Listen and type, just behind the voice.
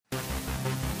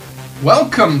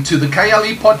Welcome to the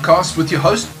KLE podcast with your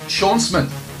host, Sean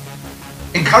Smith.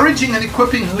 Encouraging and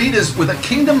equipping leaders with a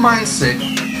kingdom mindset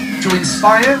to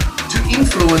inspire, to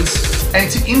influence, and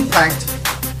to impact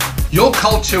your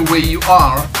culture where you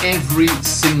are every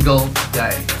single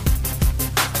day.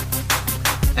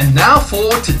 And now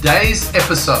for today's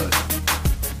episode.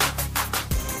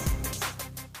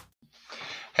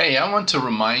 Hey, I want to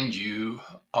remind you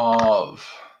of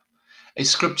a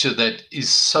scripture that is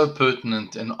so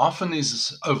pertinent and often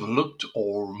is overlooked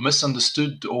or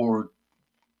misunderstood, or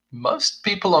most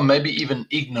people are maybe even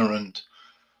ignorant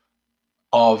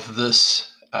of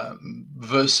this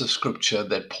verse of scripture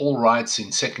that Paul writes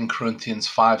in 2 Corinthians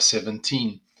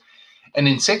 5:17. And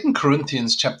in 2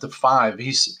 Corinthians chapter 5,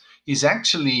 he's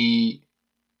actually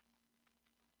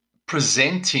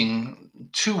presenting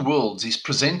two worlds. He's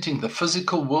presenting the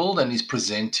physical world and he's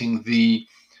presenting the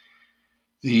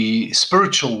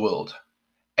spiritual world.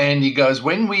 And he goes,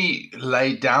 when we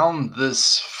lay down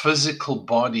this physical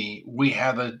body, we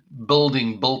have a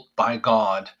building built by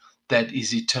God that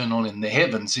is eternal in the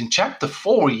heavens. In chapter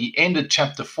 4, he ended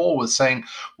chapter 4 with saying,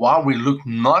 while we look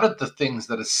not at the things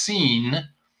that are seen,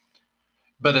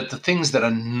 but at the things that are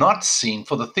not seen,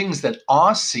 for the things that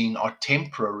are seen are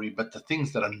temporary, but the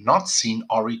things that are not seen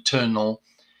are eternal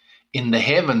in the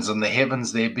heavens, and the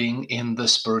heavens there being in the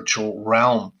spiritual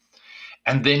realm.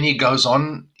 And then he goes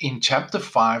on in chapter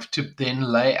 5 to then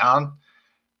lay out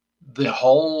the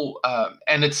whole,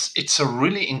 and it's a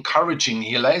really encouraging.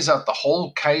 He lays out the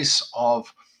whole case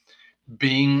of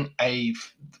being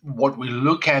what we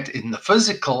look at in the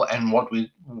physical and what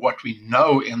we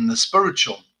know in the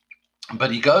spiritual. But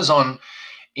he goes on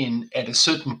at a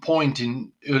certain point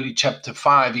in early chapter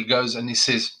 5, he goes and he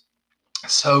says,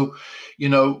 so, we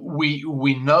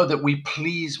know that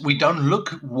we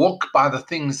don't walk by the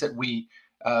things that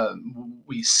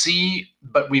we see,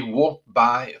 but we walk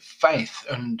by faith,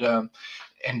 and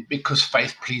because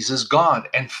faith pleases God,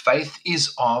 and faith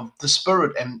is of the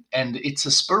Spirit, and it's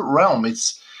a spirit realm.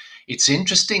 It's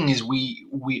interesting is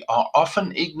we are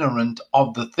often ignorant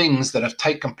of the things that have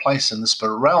taken place in the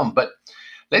spirit realm. But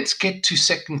let's get to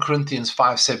 2 Corinthians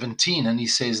 5:17, and he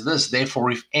says this: therefore,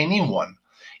 if anyone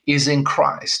is in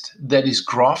Christ, that is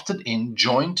grafted in,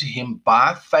 joined to him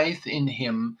by faith in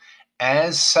him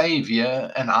as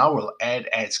Savior, and I will add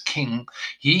as King,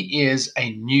 he is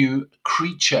a new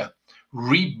creature,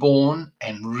 reborn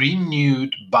and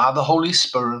renewed by the Holy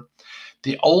Spirit.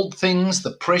 The old things,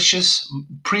 the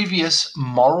previous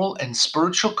moral and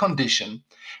spiritual condition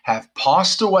have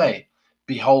passed away.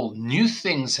 Behold, new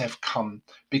things have come,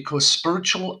 because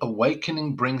spiritual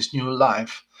awakening brings new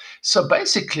life. So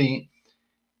basically,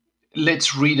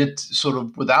 let's read it sort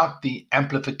of without the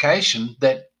amplification,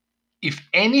 that if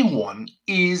anyone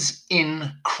is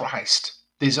in Christ,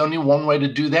 there's only one way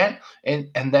to do that,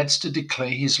 and that's to declare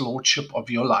his lordship of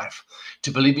your life,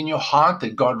 to believe in your heart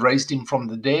that God raised him from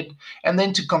the dead, and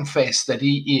then to confess that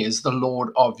he is the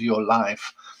Lord of your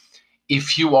life.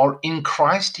 If you are in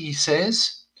Christ, he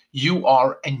says, you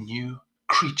are a new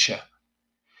creature.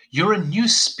 You're a new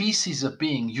species of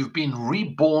being. You've been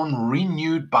reborn,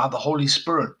 renewed by the Holy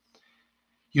Spirit.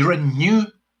 You're a new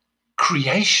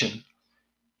creation.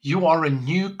 You are a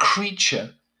new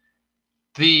creature.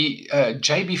 The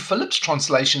J.B. Phillips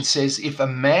translation says, if a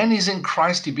man is in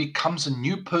Christ, he becomes a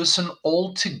new person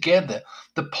altogether.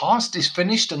 The past is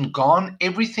finished and gone.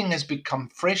 Everything has become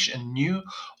fresh and new.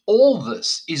 All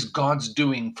this is God's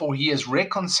doing, for he has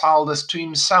reconciled us to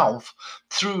himself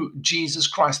through Jesus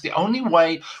Christ. The only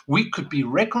way we could be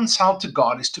reconciled to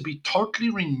God is to be totally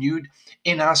renewed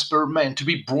in our spirit man, to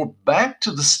be brought back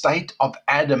to the state of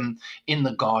Adam in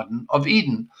the Garden of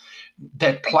Eden,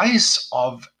 that place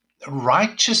of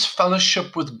righteous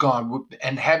fellowship with God,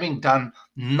 and having done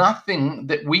nothing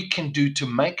that we can do to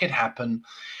make it happen,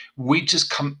 we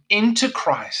just come into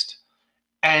Christ,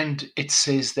 and it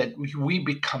says that we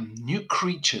become new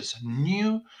creatures, a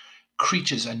new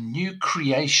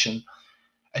creation,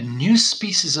 a new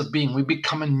species of being. We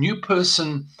become a new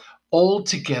person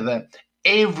altogether.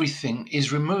 Everything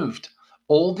is removed.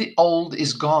 All the old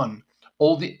is gone.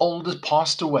 All the old has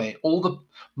passed away. All the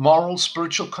moral,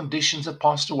 spiritual conditions have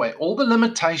passed away. All the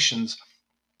limitations,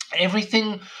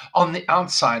 everything on the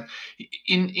outside.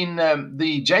 In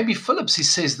the J.B. Phillips, he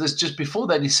says this just before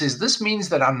that. He says, this means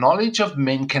that our knowledge of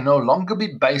men can no longer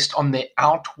be based on their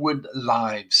outward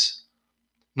lives.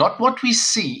 Not what we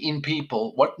see in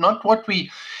people,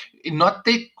 not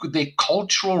their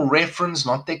cultural reference,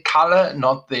 not their color,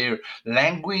 not their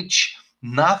language,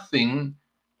 nothing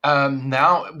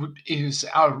now is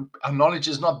our knowledge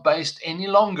is not based any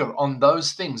longer on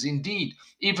those things. Indeed,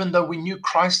 even though we knew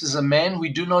Christ as a man, we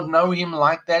do not know him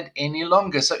like that any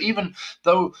longer. So even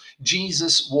though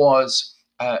Jesus was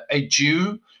a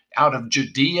Jew out of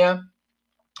Judea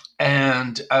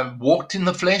and walked in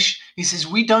the flesh, he says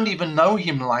we don't even know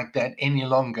him like that any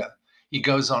longer. He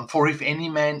goes on, for if any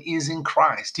man is in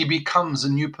Christ, he becomes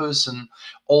a new person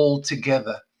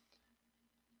altogether.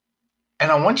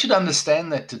 And I want you to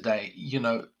understand that today,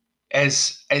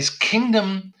 as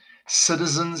kingdom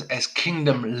citizens, as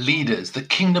kingdom leaders, the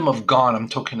kingdom of God, I'm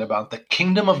talking about the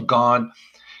kingdom of God,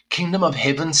 kingdom of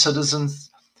heaven citizens,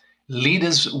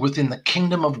 leaders within the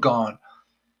kingdom of God,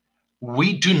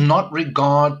 we do not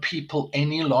regard people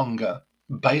any longer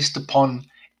based upon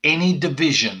any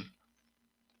division.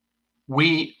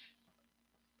 We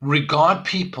regard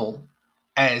people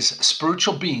as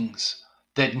spiritual beings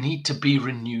that need to be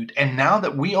renewed. And now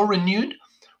that we are renewed,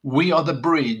 we are the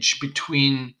bridge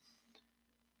between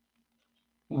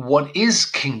what is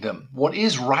kingdom, what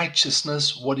is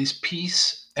righteousness, what is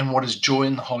peace, and what is joy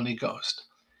in the Holy Ghost.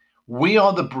 We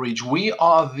are the bridge. We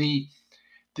are the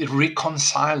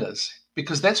reconcilers,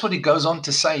 because that's what he goes on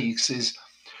to say. He says,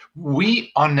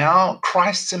 we are now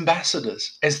Christ's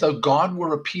ambassadors, as though God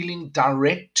were appealing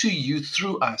direct to you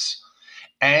through us.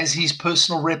 As his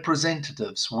personal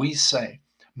representatives, we say,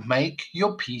 make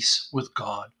your peace with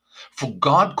God. For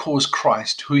God caused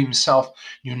Christ, who himself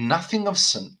knew nothing of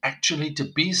sin, actually to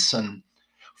be sin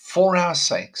for our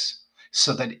sakes,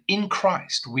 so that in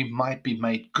Christ we might be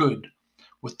made good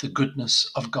with the goodness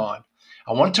of God.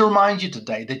 I want to remind you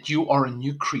today that you are a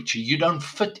new creature. You don't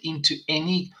fit into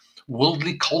any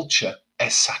worldly culture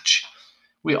as such.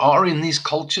 We are in these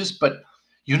cultures, but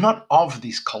you're not of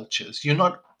these cultures. You're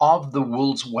not of the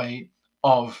world's way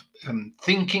of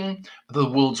thinking, the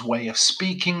world's way of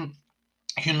speaking.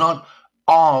 You're not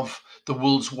of the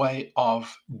world's way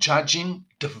of judging,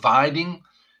 dividing,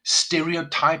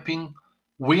 stereotyping.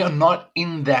 We are not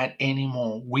in that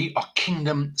anymore. We are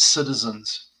kingdom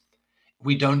citizens.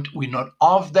 We're not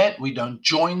of that. We don't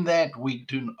join that.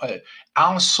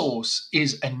 Our source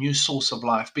is a new source of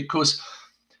life, because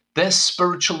this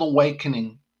spiritual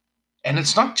awakening, and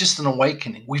it's not just an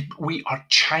awakening, we are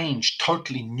changed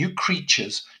totally, new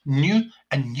creatures,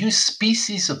 a new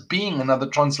species of being. Another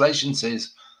translation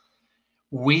says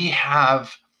we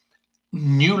have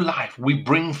new life. We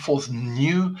bring forth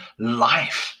new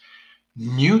life,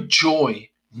 new joy,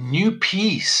 new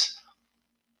peace.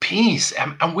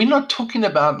 And we're not talking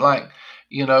about, like,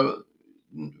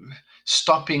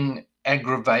 stopping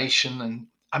aggravation. And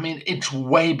I mean, it's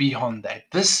way beyond that.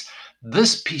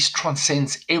 This peace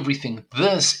transcends everything.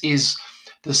 This is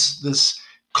this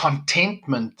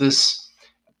contentment, this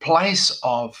place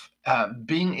of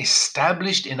being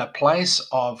established in a place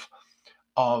of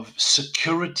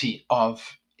security,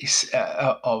 of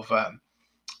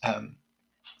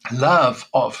love,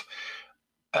 of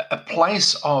a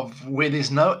place of where there's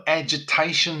no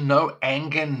agitation, no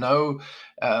anger, no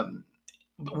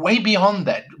way beyond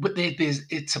that. But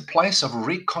it's a place of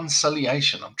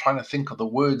reconciliation. I'm trying to think of the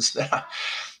words there.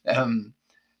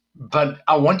 But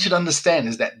I want you to understand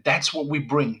is that that's what we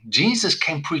bring. Jesus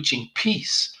came preaching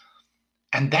peace.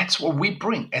 And that's what we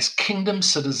bring as kingdom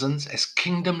citizens, as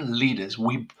kingdom leaders.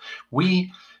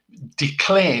 We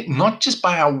declare, not just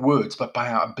by our words, but by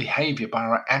our behavior, by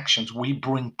our actions, we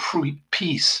bring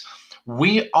peace.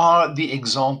 We are the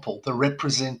example, the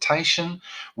representation.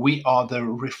 We are the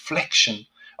reflection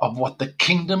of what the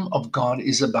kingdom of God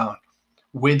is about,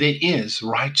 where there is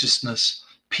righteousness,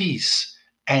 peace,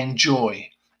 and joy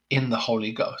in the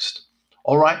Holy Ghost.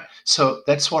 All right, so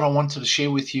that's what I wanted to share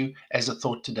with you as a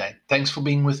thought today. Thanks for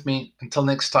being with me. Until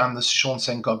next time, this is Sean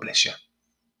saying God bless you.